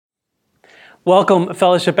Welcome,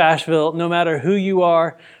 Fellowship Asheville. No matter who you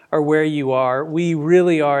are or where you are, we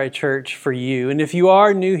really are a church for you. And if you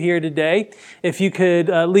are new here today, if you could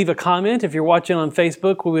leave a comment. If you're watching on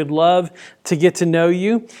Facebook, we would love to get to know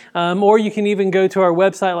you. Or you can even go to our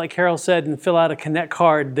website, like Carol said, and fill out a Connect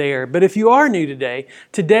card there. But if you are new today,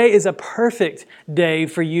 today is a perfect day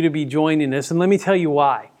for you to be joining us. And let me tell you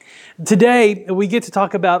why. Today, we get to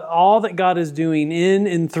talk about all that God is doing in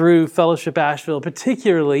and through Fellowship Asheville,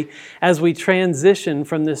 particularly as we transition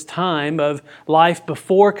from this time of life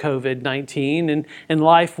before COVID-19 and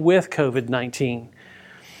life with COVID-19.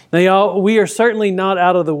 Now, y'all, we are certainly not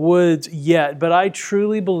out of the woods yet, but I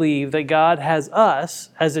truly believe that God has us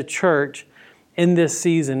as a church in this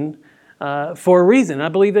season for a reason. I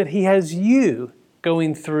believe that He has you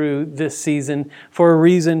going through this season for a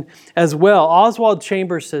reason as well. Oswald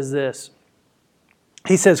Chambers says this.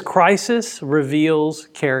 He says, crisis reveals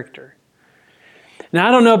character. Now,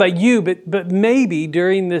 I don't know about you, but maybe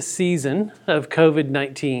during this season of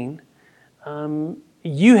COVID-19,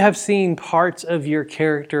 you have seen parts of your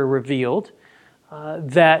character revealed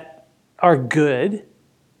that are good,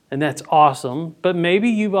 and that's awesome. But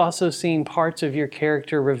maybe you've also seen parts of your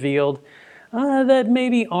character revealed that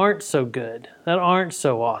maybe aren't so good, that aren't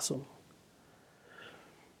so awesome.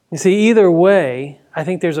 You see, either way, I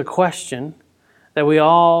think there's a question that we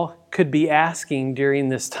all could be asking during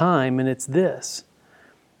this time, and it's this.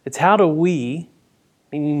 It's how do we,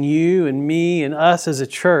 meaning you and me and us as a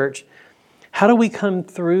church, how do we come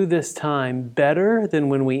through this time better than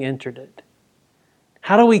when we entered it?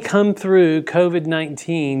 How do we come through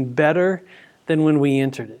COVID-19 better than when we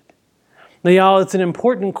entered it? Now, y'all, it's an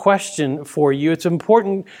important question for you. It's an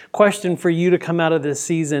important question for you to come out of this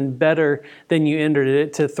season better than you entered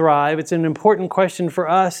it, to thrive. It's an important question for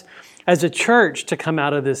us as a church to come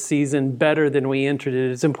out of this season better than we entered it.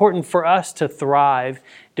 It's important for us to thrive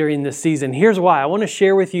during this season. Here's why. I want to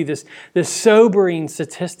share with you this sobering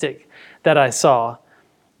statistic that I saw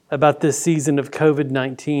about this season of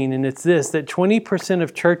COVID-19, and it's this, that 20%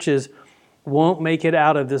 of churches won't make it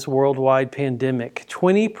out of this worldwide pandemic.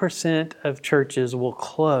 20% of churches will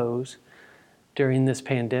close during this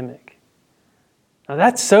pandemic. Now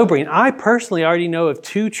that's sobering. I personally already know of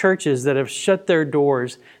 2 churches that have shut their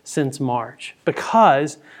doors since March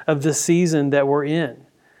because of the season that we're in.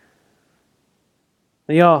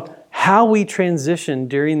 Now, y'all, how we transition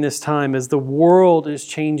during this time as the world is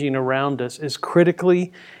changing around us is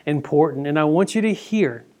critically important. And I want you to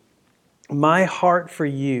hear my heart for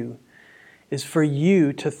you is for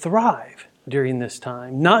you to thrive during this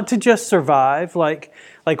time. Not to just survive, like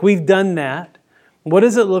we've done that. What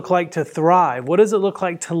does it look like to thrive? What does it look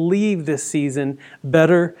like to leave this season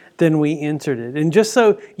better than we entered it? And just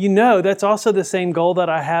so you know, that's also the same goal that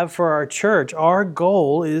I have for our church. Our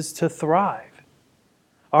goal is to thrive.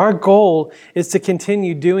 Our goal is to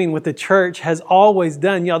continue doing what the church has always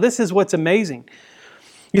done. Y'all, this is what's amazing.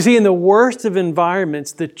 You see, in the worst of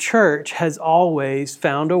environments, the church has always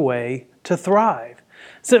found a way to thrive.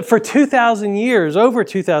 So for 2,000 years, over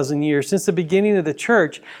 2,000 years, since the beginning of the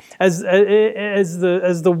church, as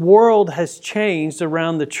the world has changed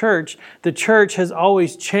around the church has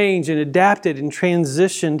always changed and adapted and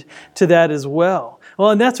transitioned to that as well.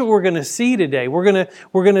 Well, and that's what we're going to see today. We're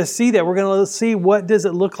going to see that. We're going to see what does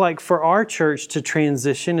it look like for our church to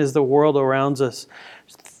transition as the world around us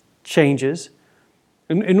changes.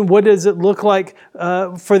 And what does it look like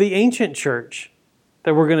for the ancient church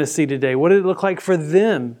that we're going to see today? What did it look like for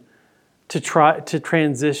them to try to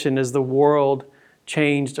transition as the world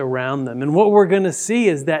changed around them? And what we're going to see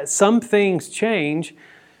is that some things change,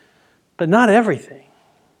 but not everything.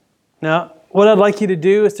 Now, what I'd like you to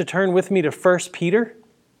do is to turn with me to 1 Peter.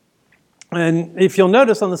 And if you'll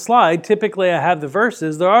notice on the slide, typically I have the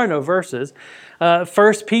verses. There are no verses. 1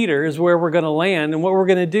 Peter is where we're going to land. And what we're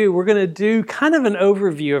going to do kind of an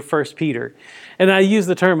overview of 1 Peter. And I use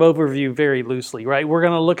the term overview very loosely, right? We're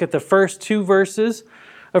going to look at the first 2 verses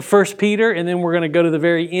of 1 Peter, and then we're going to go to the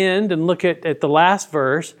very end and look at the last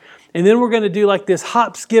verse. And then we're going to do like this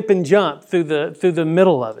hop, skip, and jump through the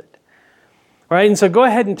middle of it. Right, and so go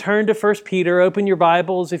ahead and turn to 1 Peter. Open your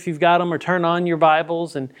Bibles if you've got them, or turn on your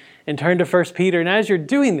Bibles and turn to 1 Peter. And as you're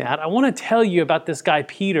doing that, I want to tell you about this guy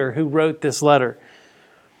Peter who wrote this letter.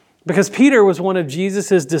 Because Peter was one of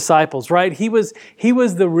Jesus' disciples, right? He was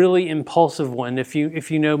the really impulsive one, if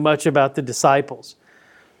you know much about the disciples.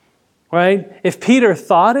 Right? If Peter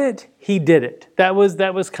thought it, he did it. That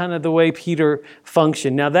was kind of the way Peter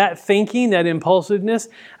functioned. Now that thinking, that impulsiveness,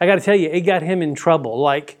 I got to tell you, it got him in trouble.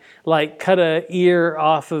 Like cut an ear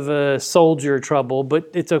off of a soldier trouble, but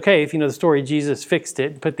it's okay if you know the story. Jesus fixed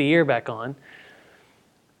it and put the ear back on.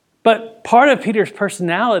 But part of Peter's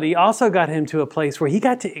personality also got him to a place where he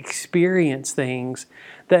got to experience things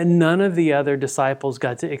that none of the other disciples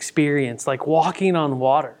got to experience, like walking on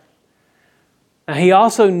water. Now, he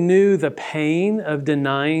also knew the pain of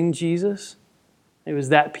denying Jesus. It was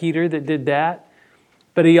that Peter that did that.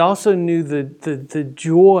 But he also knew the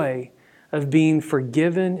joy of being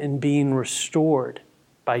forgiven and being restored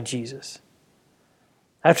by Jesus.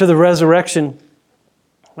 After the resurrection,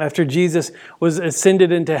 after Jesus was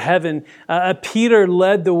ascended into heaven, Peter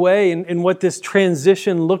led the way in what this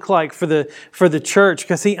transition looked like for the church,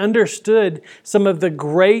 because he understood some of the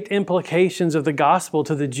great implications of the gospel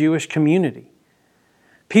to the Jewish community.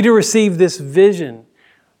 Peter received this vision,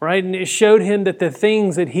 right? And it showed him that the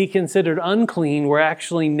things that he considered unclean were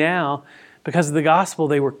actually now, because of the gospel,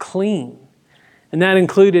 they were clean. And that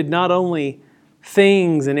included not only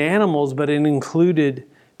things and animals, but it included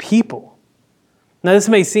people. Now, this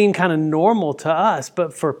may seem kind of normal to us,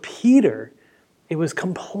 but for Peter, it was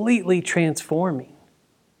completely transforming.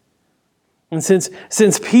 And since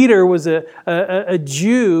Peter was a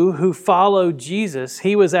Jew who followed Jesus,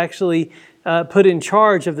 he was actually put in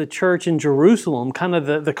charge of the church in Jerusalem, kind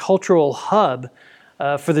of the cultural hub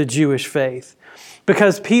for the Jewish faith.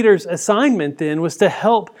 Because Peter's assignment then was to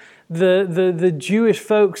help the Jewish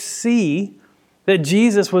folks see that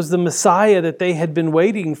Jesus was the Messiah that they had been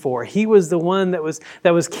waiting for. He was the one that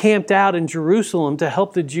was camped out in Jerusalem to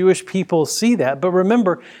help the Jewish people see that. But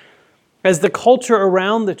remember, as the culture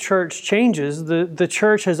around the church changes, the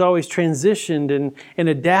church has always transitioned and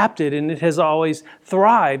adapted, and it has always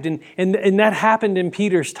thrived. And that happened in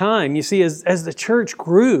Peter's time. You see, as the church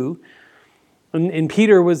grew, and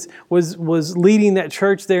Peter was leading that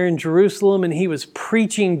church there in Jerusalem, and he was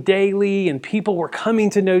preaching daily, and people were coming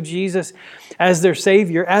to know Jesus as their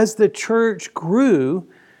Savior. As the church grew,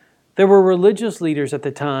 there were religious leaders at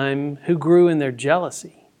the time who grew in their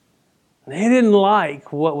jealousy. They didn't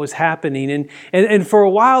like what was happening. And for a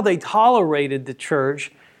while they tolerated the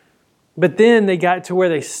church, but then they got to where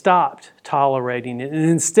they stopped tolerating it. And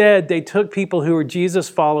instead they took people who were Jesus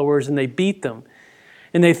followers and they beat them.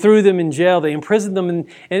 And they threw them in jail. They imprisoned them,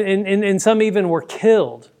 and some even were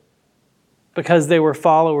killed because they were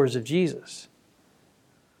followers of Jesus.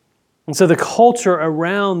 And so the culture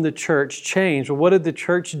around the church changed. Well, what did the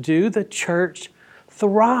church do? The church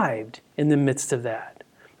thrived in the midst of that.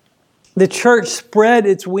 The church spread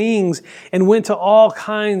its wings and went to all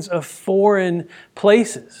kinds of foreign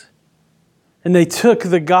places. And they took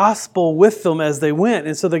the gospel with them as they went.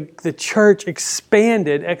 And so the church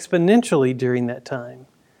expanded exponentially during that time.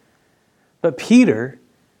 But Peter,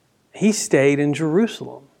 he stayed in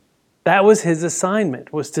Jerusalem. That was his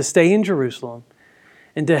assignment, was to stay in Jerusalem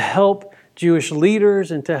and to help Jewish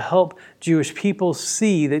leaders and to help Jewish people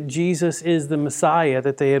see that Jesus is the Messiah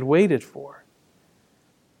that they had waited for.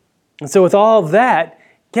 And so with all of that,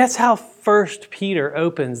 guess how 1 Peter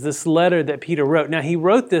opens, this letter that Peter wrote. Now, he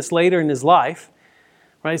wrote this later in his life,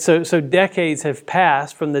 right? So decades have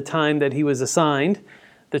passed from the time that he was assigned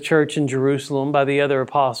the church in Jerusalem by the other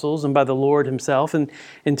apostles and by the Lord himself, and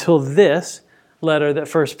until this letter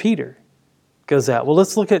that 1 Peter goes out. Well,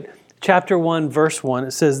 let's look at chapter 1, verse 1.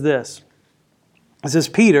 It says this. It says,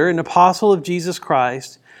 Peter, an apostle of Jesus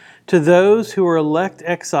Christ, to those who are elect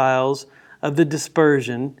exiles of the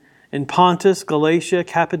dispersion in Pontus, Galatia,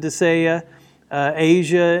 Cappadocia,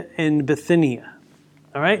 Asia, and Bithynia.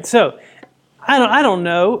 All right, so I don't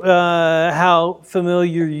know how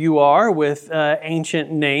familiar you are with ancient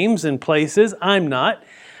names and places. I'm not.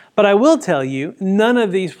 But I will tell you, none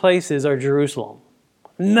of these places are Jerusalem.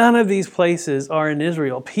 None of these places are in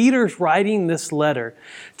Israel. Peter's writing this letter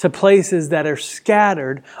to places that are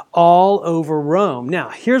scattered all over Rome.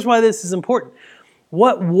 Now, here's why this is important.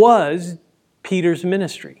 What was Peter's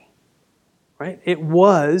ministry? Right? It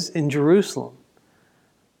was in Jerusalem.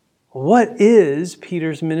 What is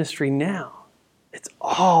Peter's ministry now? It's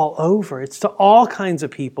all over. It's to all kinds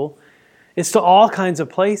of people. It's to all kinds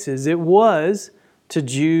of places. It was to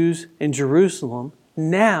Jews in Jerusalem.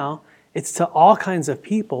 Now it's to all kinds of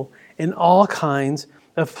people in all kinds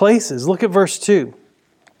of places. Look at verse 2.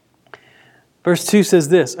 Verse 2 says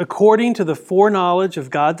this, according to the foreknowledge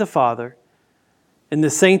of God the Father and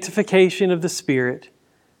the sanctification of the Spirit,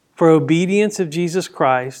 for obedience of Jesus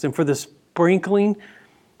Christ and for the sprinkling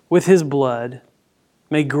with His blood,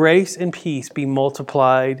 may grace and peace be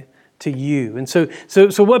multiplied to you. And so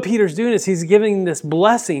what Peter's doing is he's giving this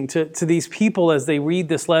blessing to these people as they read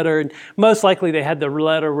this letter. And most likely they had the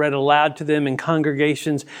letter read aloud to them in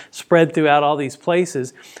congregations spread throughout all these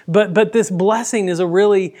places. But this blessing is a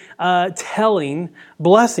really telling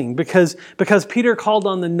blessing because Peter called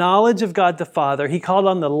on the knowledge of God the Father. He called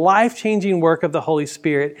on the life-changing work of the Holy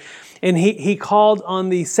Spirit. And he called on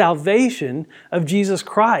the salvation of Jesus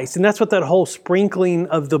Christ. And that's what that whole sprinkling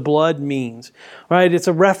of the blood means, right? It's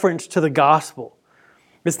a reference to the gospel.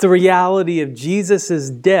 It's the reality of Jesus'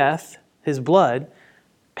 death, his blood,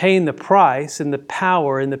 paying the price and the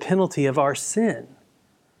power and the penalty of our sin.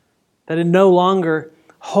 That it no longer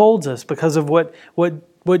holds us because of what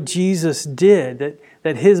Jesus did,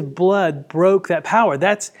 that his blood broke that power.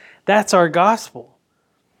 That's our gospel.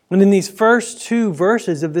 And in these first 2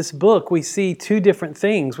 verses of this book, we see 2 different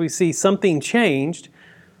things. We see something changed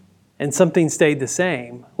and something stayed the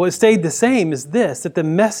same. What stayed the same is this, that the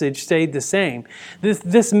message stayed the same.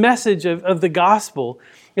 This message of the gospel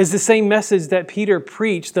is the same message that Peter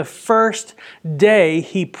preached the first day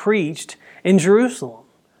he preached in Jerusalem.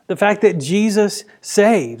 The fact that Jesus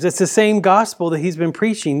saves. It's the same gospel that he's been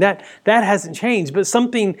preaching. That hasn't changed, but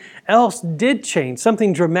something else did change.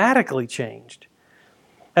 Something dramatically changed.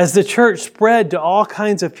 As the church spread to all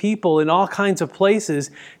kinds of people in all kinds of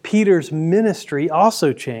places, Peter's ministry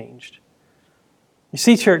also changed. You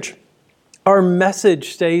see, church, our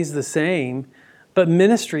message stays the same, but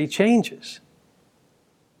ministry changes.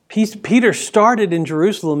 Peter started in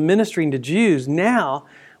Jerusalem ministering to Jews. Now,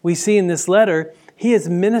 we see in this letter, he is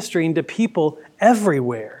ministering to people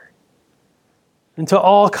everywhere and to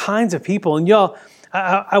all kinds of people. And y'all,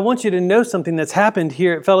 I want you to know something that's happened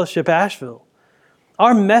here at Fellowship Asheville.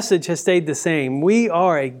 Our message has stayed the same. We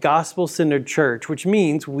are a gospel-centered church, which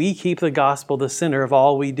means we keep the gospel the center of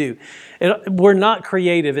all we do. We're not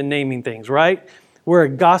creative in naming things, right? We're a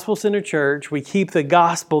gospel-centered church. We keep the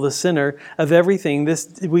gospel the center of everything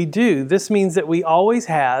we do. This means that we always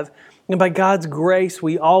have, and by God's grace,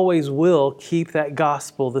 we always will keep that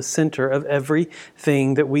gospel the center of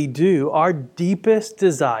everything that we do. Our deepest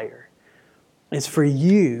desire is for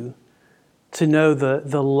you to know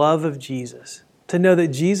the love of Jesus. To know that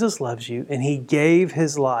Jesus loves you and he gave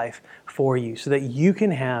his life for you so that you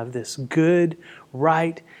can have this good,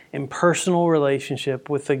 right, and personal relationship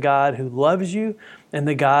with the God who loves you and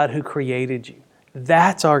the God who created you.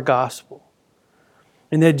 That's our gospel.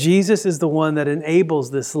 And that Jesus is the one that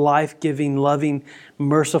enables this life-giving, loving,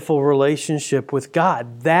 merciful relationship with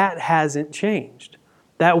God. That hasn't changed.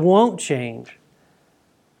 That won't change.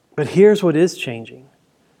 But here's what is changing.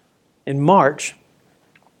 In March,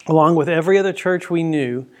 along with every other church we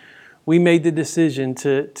knew, we made the decision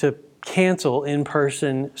to cancel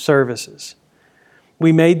in-person services.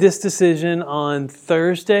 We made this decision on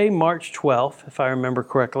Thursday, March 12th, if I remember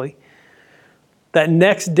correctly. That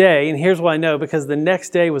next day, and here's why I know, because the next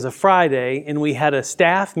day was a Friday and we had a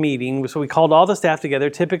staff meeting. So we called all the staff together.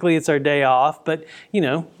 Typically it's our day off, but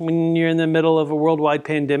when you're in the middle of a worldwide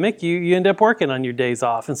pandemic, you end up working on your days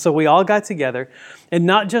off. And so we all got together, and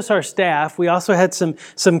not just our staff, we also had some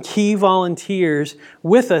key volunteers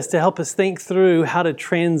with us to help us think through how to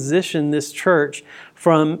transition this church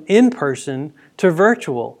from in-person to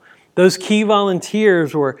virtual. Those key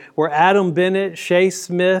volunteers were Adam Bennett, Shay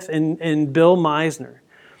Smith, and Bill Meisner.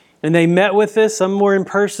 And they met with us. Some were in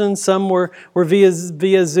person, some were via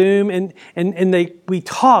Zoom. And we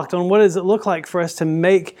talked on what does it look like for us to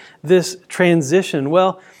make this transition.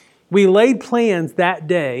 Well, we laid plans that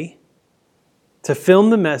day to film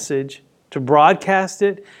the message, to broadcast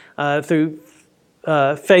it through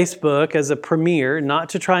Facebook as a premiere, not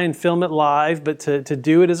to try and film it live, but to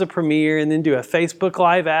do it as a premiere and then do a Facebook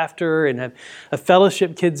Live after and have a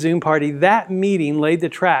Fellowship Kids Zoom party. That meeting laid the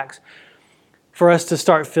tracks for us to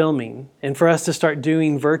start filming and for us to start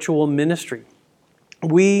doing virtual ministry.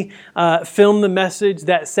 We filmed the message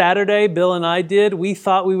that Saturday, Bill and I did. We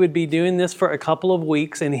thought we would be doing this for a couple of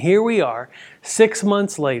weeks, and here we are, 6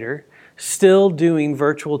 months later, still doing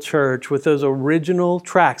virtual church with those original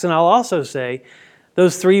tracks. And I'll also say,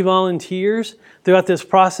 those 3 volunteers throughout this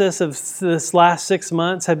process of this last 6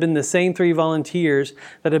 months have been the same 3 volunteers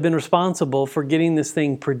that have been responsible for getting this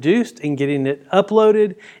thing produced and getting it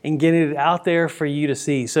uploaded and getting it out there for you to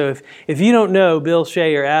see. So if you don't know Bill,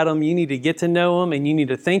 Shay, or Adam, you need to get to know them and you need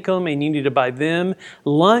to thank them and you need to buy them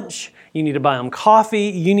lunch. You need to buy them coffee.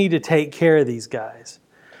 You need to take care of these guys.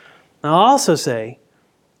 Now, I'll also say,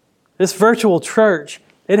 this virtual church,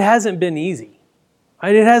 it hasn't been easy.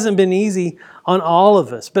 Right? It hasn't been easy on all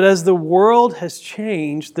of us. But as the world has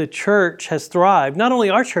changed, the church has thrived. Not only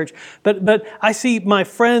our church, but I see my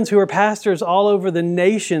friends who are pastors all over the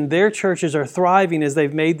nation, their churches are thriving as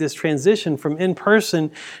they've made this transition from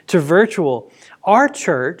in-person to virtual. Our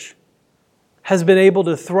church has been able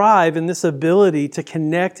to thrive in this ability to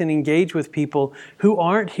connect and engage with people who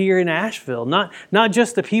aren't here in Asheville. Not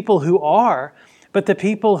just the people who are, but the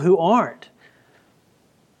people who aren't.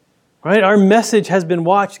 Right? Our message has been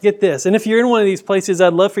watched. Get this. And if you're in one of these places,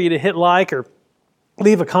 I'd love for you to hit like or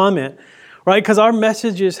leave a comment. Right? Because our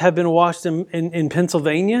messages have been watched in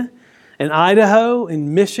Pennsylvania, in Idaho,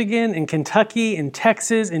 in Michigan, in Kentucky, in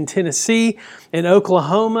Texas, in Tennessee, in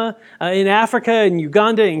Oklahoma, in Africa, in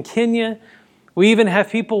Uganda, in Kenya. We even have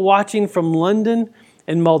people watching from London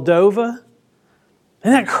and Moldova.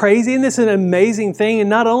 Isn't that crazy? Isn't this an amazing thing? And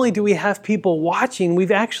not only do we have people watching, we've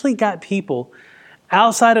actually got people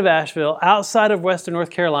outside of Asheville, outside of Western North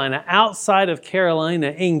Carolina, outside of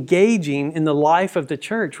Carolina, engaging in the life of the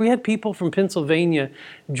church. We had people from Pennsylvania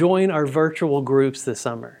join our virtual groups this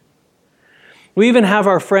summer. We even have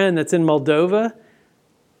our friend that's in Moldova.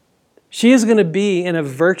 She is going to be in a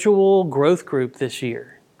virtual growth group this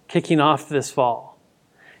year, kicking off this fall.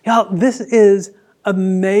 Y'all, this is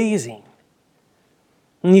amazing.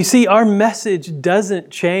 And you see, our message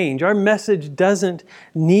doesn't change. Our message doesn't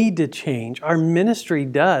need to change. Our ministry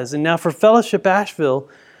does. And now for Fellowship Asheville,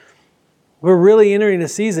 we're really entering a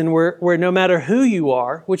season where no matter who you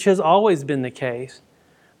are, which has always been the case,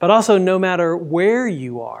 but also no matter where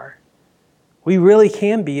you are, we really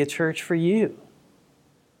can be a church for you.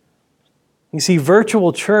 You see,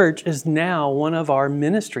 virtual church is now one of our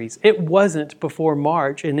ministries. It wasn't before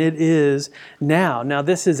March, and it is now. Now,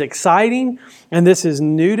 this is exciting, and this is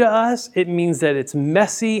new to us. It means that it's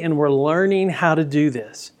messy, and we're learning how to do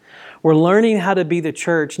this. We're learning how to be the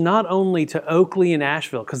church, not only to Oakley and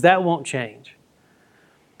Asheville, because that won't change.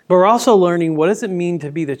 But we're also learning what does it mean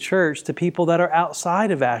to be the church to people that are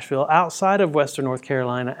outside of Asheville, outside of Western North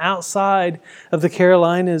Carolina, outside of the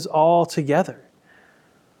Carolinas altogether.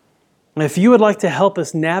 If you would like to help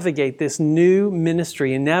us navigate this new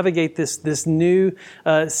ministry and navigate this new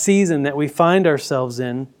season that we find ourselves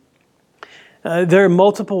in, there are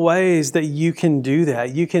multiple ways that you can do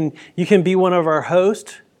that. You can be one of our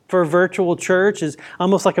hosts for a virtual church, is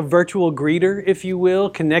almost like a virtual greeter, if you will,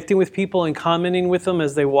 connecting with people and commenting with them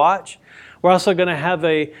as they watch. We're also going to have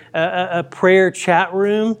a prayer chat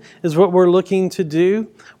room is what we're looking to do.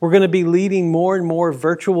 We're going to be leading more and more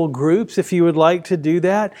virtual groups if you would like to do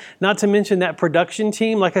that. Not to mention that production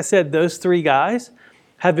team. Like I said, those three guys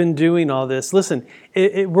have been doing all this. Listen,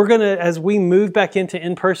 we're going to, as we move back into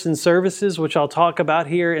in-person services, which I'll talk about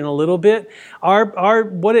here in a little bit, our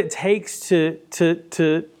what it takes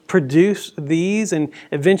to produce these and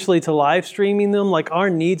eventually to live streaming them, like our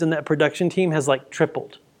needs on that production team has like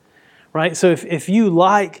tripled. Right? So if you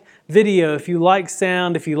like video, if you like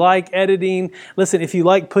sound, if you like editing, listen, if you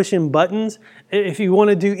like pushing buttons, if you want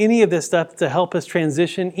to do any of this stuff to help us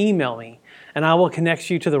transition, email me and I will connect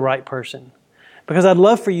you to the right person. Because I'd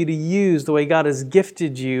love for you to use the way God has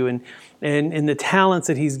gifted you and the talents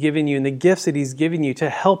that He's given you and the gifts that He's given you to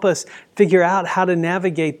help us figure out how to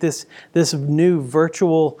navigate this new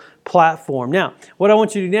virtual platform. Now, what I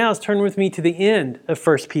want you to do now is turn with me to the end of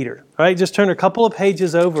 1 Peter. All right, just turn a couple of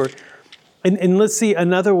pages over. And let's see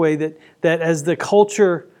another way that as the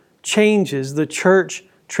culture changes, the church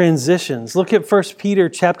transitions. Look at 1 Peter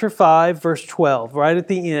chapter 5, verse 12, right at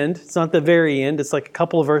the end. It's not the very end. It's like a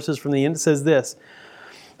couple of verses from the end. It says this.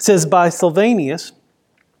 It says, "By Silvanus,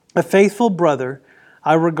 a faithful brother,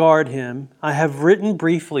 I regard him. I have written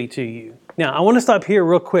briefly to you." Now, I want to stop here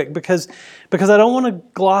real quick because I don't want to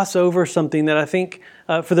gloss over something that I think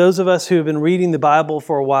for those of us who have been reading the Bible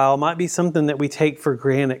for a while might be something that we take for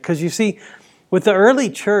granted. Because you see, with the early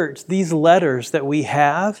church, these letters that we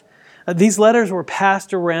have, these letters were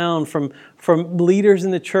passed around from leaders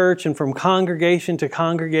in the church and from congregation to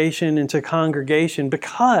congregation and to congregation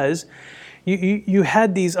because you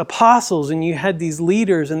had these apostles and you had these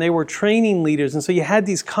leaders and they were training leaders. And so you had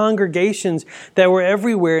these congregations that were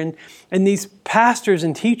everywhere and these pastors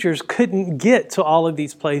and teachers couldn't get to all of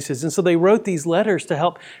these places. And so they wrote these letters to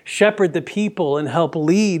help shepherd the people and help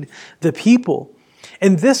lead the people.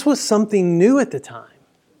 And this was something new at the time,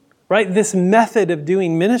 right? This method of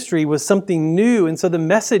doing ministry was something new. And so the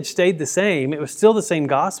message stayed the same. It was still the same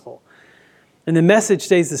gospel. And the message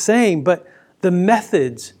stays the same, but the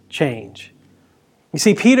methods change. You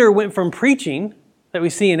see, Peter went from preaching that we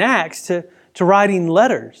see in Acts to writing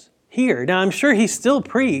letters here. Now, I'm sure he still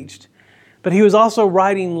preached, But he was also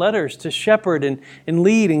writing letters to shepherd and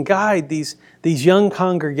lead and guide these young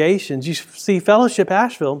congregations. You see, Fellowship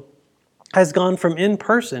Asheville has gone from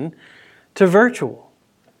in-person to virtual.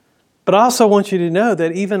 But I also want you to know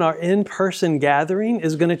that even our in-person gathering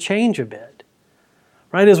is going to change a bit.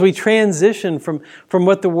 Right? As we transition from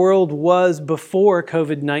what the world was before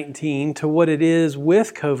COVID-19 to what it is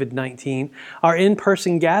with COVID-19, our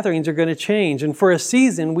in-person gatherings are going to change. And for a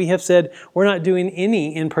season, we have said we're not doing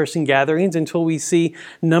any in-person gatherings until we see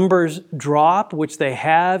numbers drop, which they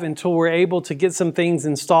have, until we're able to get some things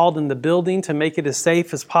installed in the building to make it as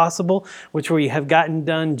safe as possible, which we have gotten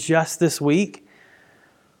done just this week.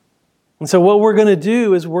 And so what we're going to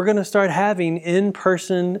do is we're going to start having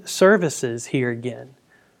in-person services here again.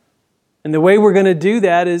 And the way we're going to do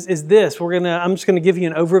that is this. I'm just going to give you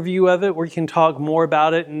an overview of it. We can talk more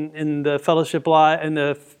about it in the Fellowship Live and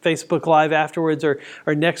the Facebook Live afterwards, or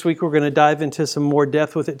next week we're going to dive into some more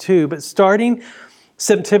depth with it too. But starting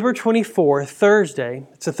September 24th, Thursday,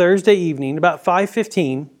 it's a Thursday evening, about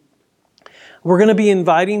 5:15, we're going to be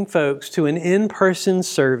inviting folks to an in-person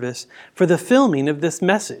service for the filming of this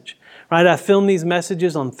message. Right, I film these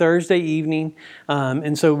messages on Thursday evening,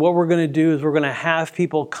 and so what we're going to do is we're going to have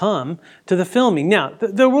people come to the filming. Now,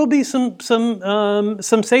 there will be some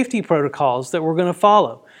safety protocols that we're going to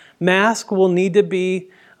follow. Mask will need to be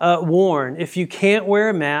worn. If you can't wear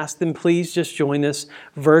a mask, then please just join us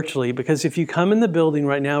virtually, because if you come in the building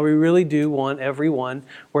right now, we really do want everyone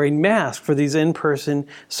wearing masks for these in-person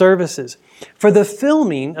services. For the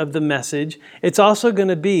filming of the message, it's also going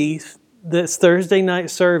to be this Thursday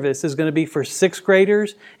night service is going to be for 6th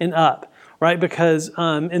graders and up, right? Because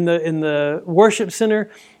in the worship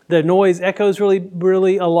center, the noise echoes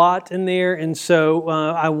really a lot in there, and so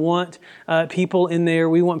I want people in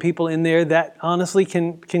there. We want people in there that honestly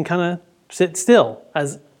can kind of sit still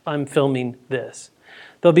as I'm filming this.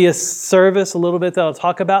 There'll be a service a little bit that I'll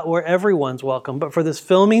talk about where everyone's welcome. But for this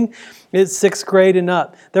filming, it's 6th grade and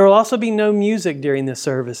up. There will also be no music during this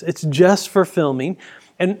service. It's just for filming.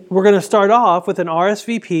 And we're going to start off with an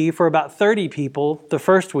RSVP for about 30 people the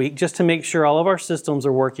first week, just to make sure all of our systems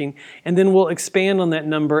are working. And then we'll expand on that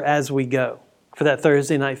number as we go for that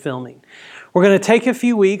Thursday night filming. We're going to take a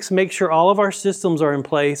few weeks, make sure all of our systems are in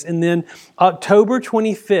place. And then October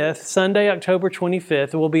 25th, Sunday, October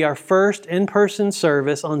 25th, will be our first in-person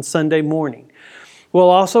service on Sunday morning.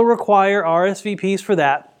 We'll also require RSVPs for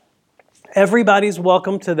that. Everybody's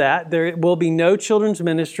welcome to that. There will be no children's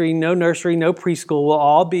ministry, no nursery, no preschool. We'll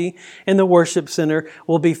all be in the worship center.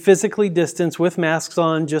 We'll be physically distanced with masks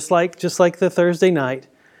on, just like the Thursday night.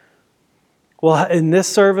 Well, and this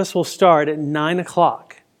service will start at 9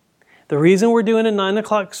 o'clock. The reason we're doing a 9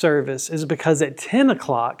 o'clock service is because at 10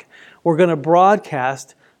 o'clock, we're going to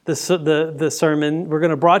broadcast the sermon. We're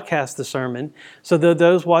going to broadcast the sermon so that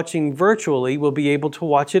those watching virtually will be able to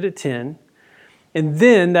watch it at 10. And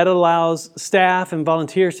then that allows staff and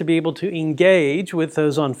volunteers to be able to engage with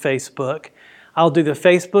those on Facebook. I'll do the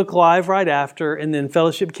Facebook Live right after, and then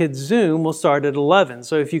Fellowship Kids Zoom will start at 11.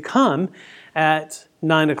 So if you come at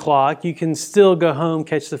 9 o'clock, you can still go home,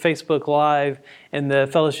 catch the Facebook Live and the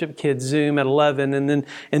Fellowship Kids Zoom at 11.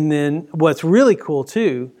 And then what's really cool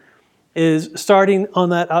too is starting on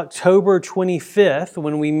that October 25th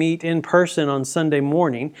when we meet in person on Sunday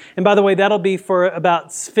morning. And by the way, that'll be for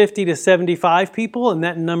about 50 to 75 people, and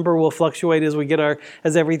that number will fluctuate as we get our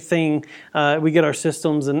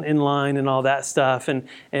systems in line and all that stuff.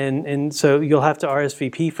 And so you'll have to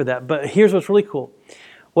RSVP for that. But here's what's really cool.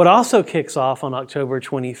 What also kicks off on October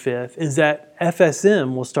 25th is that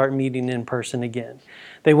FSM will start meeting in person again.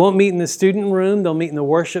 They won't meet in the student room. They'll meet in the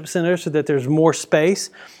worship center so that there's more space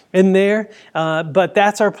in there. But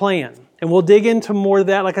that's our plan. And we'll dig into more of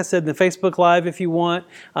that, like I said, in the Facebook Live if you want.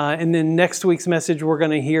 And then next week's message, we're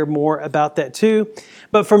going to hear more about that too.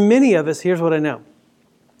 But for many of us, here's what I know.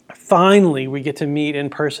 Finally, we get to meet in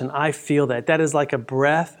person. I feel that. That is like a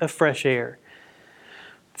breath of fresh air.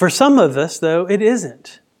 For some of us, though, it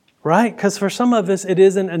isn't. Right? Because for some of us, it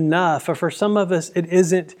isn't enough. Or for some of us, it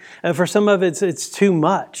isn't. For some of us, it's too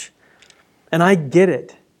much. And I get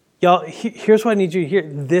it. Y'all, here's what I need you to hear.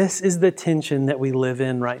 This is the tension that we live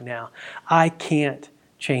in right now. I can't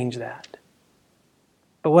change that.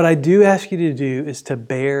 But what I do ask you to do is to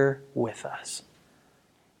bear with us.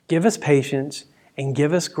 Give us patience and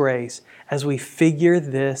give us grace as we figure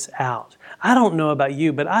this out. I don't know about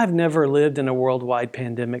you, but I've never lived in a worldwide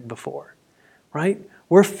pandemic before. Right?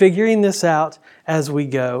 We're figuring this out as we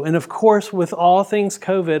go. And of course, with all things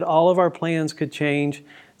COVID, all of our plans could change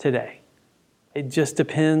today. It just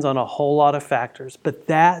depends on a whole lot of factors, but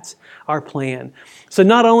that's our plan. So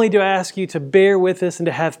not only do I ask you to bear with us and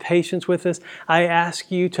to have patience with us, I ask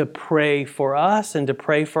you to pray for us and to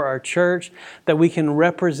pray for our church, that we can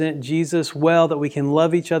represent Jesus well, that we can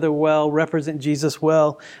love each other well, represent Jesus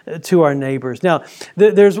well to our neighbors. Now,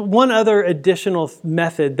 there's one other additional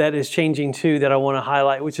method that is changing too that I want to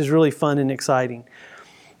highlight, which is really fun and exciting.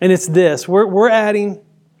 And it's this. We're adding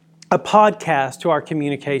a podcast to our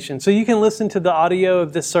communication. So you can listen to the audio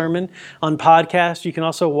of this sermon on podcast. You can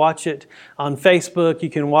also watch it on Facebook. You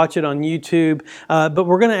can watch it on YouTube. But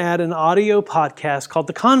we're going to add an audio podcast called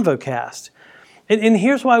the ConvoCast. And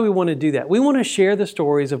here's why we want to do that. We want to share the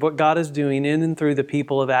stories of what God is doing in and through the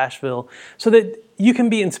people of Asheville so that you can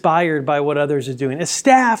be inspired by what others are doing. As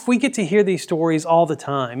staff, we get to hear these stories all the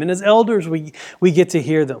time. And as elders, we get to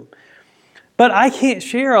hear them. But I can't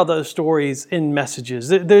share all those stories in messages.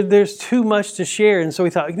 There's too much to share. And so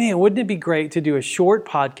we thought, man, wouldn't it be great to do a short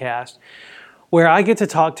podcast where I get to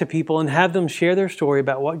talk to people and have them share their story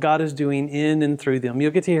about what God is doing in and through them.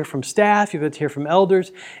 You'll get to hear from staff, you'll get to hear from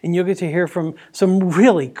elders, and you'll get to hear from some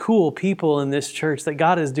really cool people in this church that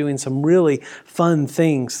God is doing some really fun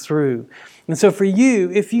things through. And so for you,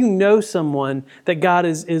 if you know someone that God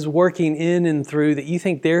is working in and through, that you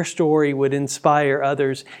think their story would inspire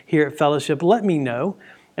others here at Fellowship, let me know.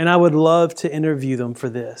 And I would love to interview them for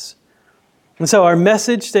this. And so our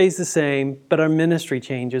message stays the same, but our ministry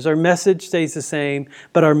changes. Our message stays the same,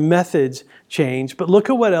 but our methods change. But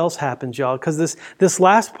look at what else happens, y'all, because this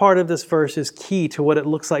last part of this verse is key to what it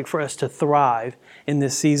looks like for us to thrive in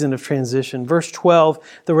this season of transition. Verse 12,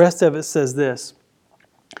 the rest of it says this.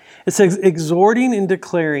 It says, exhorting and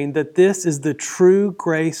declaring that this is the true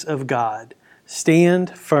grace of God.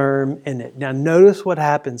 Stand firm in it. Now notice what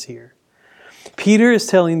happens here. Peter is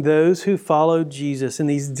telling those who followed Jesus in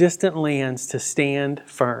these distant lands to stand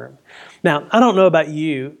firm. Now, I don't know about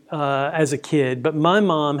you as a kid, but my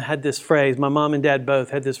mom had this phrase, my mom and dad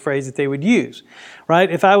both had this phrase that they would use, right?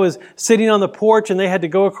 If I was sitting on the porch and they had to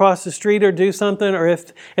go across the street or do something, or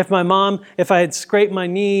if I had scraped my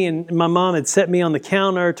knee and my mom had set me on the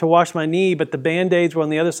counter to wash my knee, but the Band-Aids were on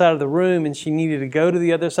the other side of the room and she needed to go to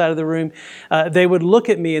the other side of the room, they would look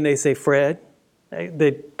at me and they'd say, Fred.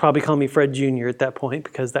 They'd probably call me Fred Jr. at that point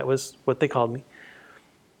because that was what they called me.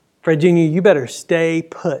 Fred Jr., you better stay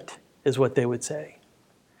put, is what they would say.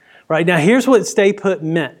 Right, now here's what stay put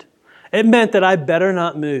meant. It meant that I better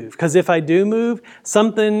not move, because if I do move,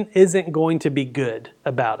 something isn't going to be good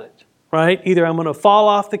about it. Right? Either I'm going to fall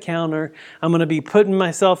off the counter, I'm going to be putting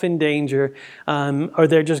myself in danger, or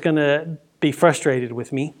they're just going to be frustrated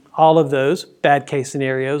with me. All of those bad case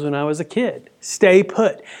scenarios when I was a kid. Stay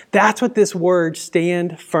put. That's what this word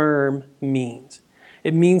stand firm means.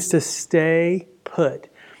 It means to stay put.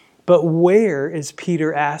 But where is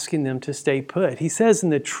Peter asking them to stay put? He says in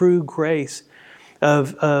the true grace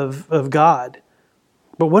of God.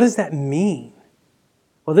 But what does that mean?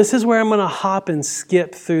 Well, this is where I'm going to hop and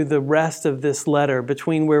skip through the rest of this letter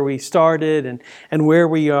between where we started and where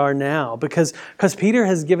we are now. Because Peter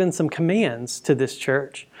has given some commands to this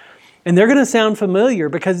church. And they're going to sound familiar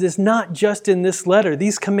because it's not just in this letter.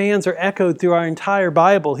 These commands are echoed through our entire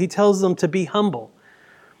Bible. He tells them to be humble,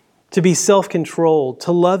 to be self-controlled,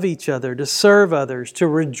 to love each other, to serve others, to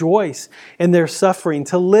rejoice in their suffering,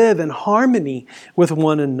 to live in harmony with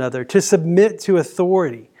one another, to submit to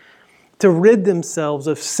authority, to rid themselves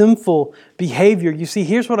of sinful behavior. You see,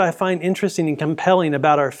 here's what I find interesting and compelling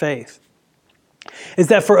about our faith, is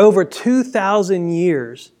that for over 2,000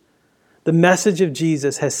 years, the message of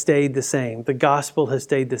Jesus has stayed the same. The gospel has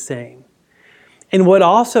stayed the same. And what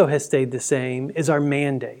also has stayed the same is our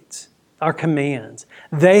mandates, our commands.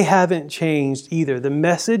 They haven't changed either. The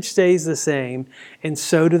message stays the same, and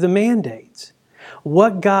so do the mandates.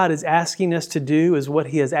 What God is asking us to do is what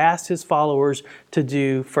He has asked His followers to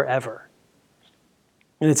do forever.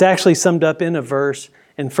 And it's actually summed up in a verse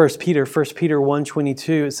in 1 Peter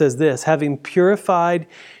 1:22. It says this, having purified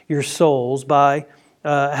your souls by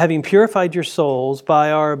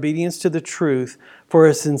our obedience to the truth for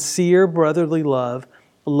a sincere brotherly love,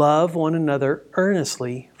 love one another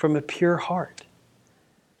earnestly from a pure heart.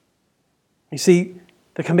 You see,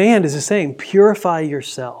 the command is the same. Purify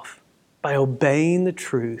yourself by obeying the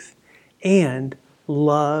truth and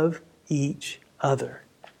love each other.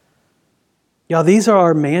 Y'all, these are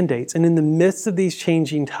our mandates. And in the midst of these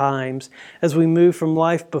changing times, as we move from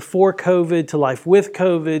life before COVID to life with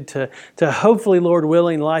COVID to hopefully, Lord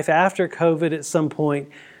willing, life after COVID at some point,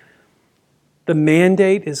 the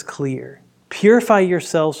mandate is clear. Purify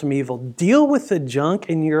yourselves from evil. Deal with the junk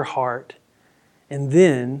in your heart, and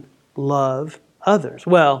then love others.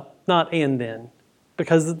 Well, not and then,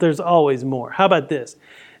 because there's always more. How about this?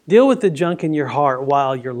 Deal with the junk in your heart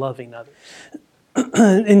while you're loving others.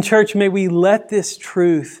 In church, may we let this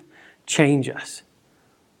truth change us.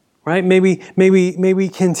 Right? May we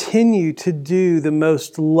continue to do the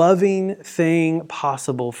most loving thing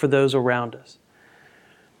possible for those around us.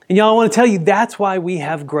 And y'all, I want to tell you, that's why we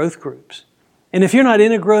have growth groups. And if you're not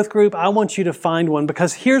in a growth group, I want you to find one,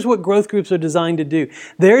 because here's what growth groups are designed to do.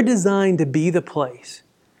 They're designed to be the place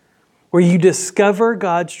where you discover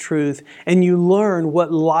God's truth and you learn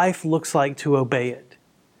what life looks like to obey it.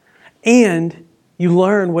 And you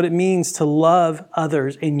learn what it means to love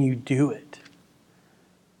others, and you do it.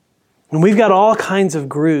 And we've got all kinds of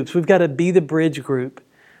groups. We've got a Be the Bridge group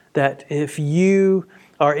that if you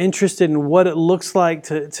are interested in what it looks like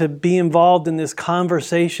to be involved in this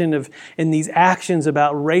conversation in these actions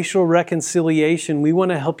about racial reconciliation, we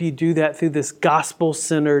want to help you do that through this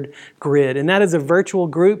gospel-centered grid. And that is a virtual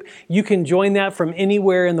group. You can join that from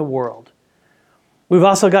anywhere in the world. We've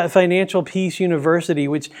also got Financial Peace University,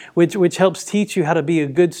 which helps teach you how to be a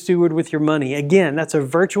good steward with your money. Again, that's a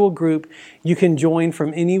virtual group you can join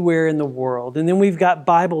from anywhere in the world. And then we've got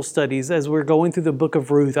Bible studies as we're going through the book of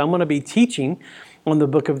Ruth. I'm going to be teaching on the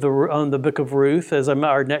book of Ruth as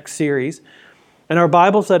our next series. And our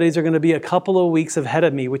Bible studies are going to be a couple of weeks ahead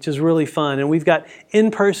of me, which is really fun. And we've got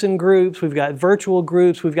in-person groups, we've got virtual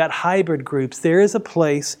groups, we've got hybrid groups. There is a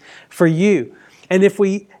place for you. And if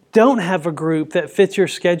we don't have a group that fits your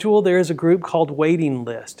schedule, there is a group called Waiting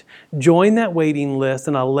List. Join that waiting list,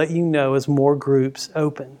 and I'll let you know as more groups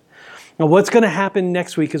open. Now, what's going to happen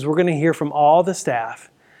next week is we're going to hear from all the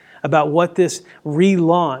staff about what this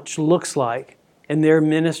relaunch looks like in their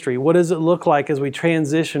ministry. What does it look like as we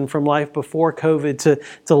transition from life before COVID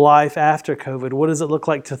to life after COVID? What does it look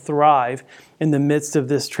like to thrive in the midst of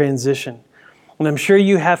this transition? And I'm sure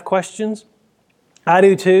you have questions. I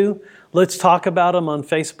do too. Let's talk about them on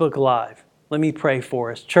Facebook Live. Let me pray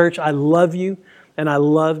for us. Church, I love you, and I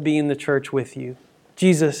love being the church with you.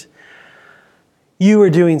 Jesus, you are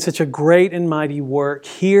doing such a great and mighty work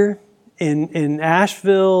here in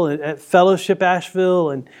Asheville, at Fellowship Asheville,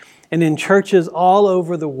 and in churches all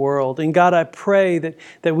over the world. And God, I pray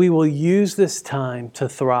that we will use this time to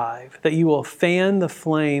thrive, that you will fan the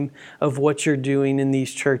flame of what you're doing in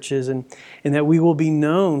these churches, and that we will be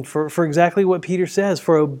known for exactly what Peter says,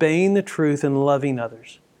 for obeying the truth and loving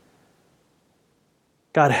others.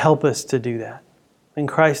 God, help us to do that. In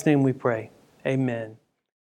Christ's name we pray. Amen.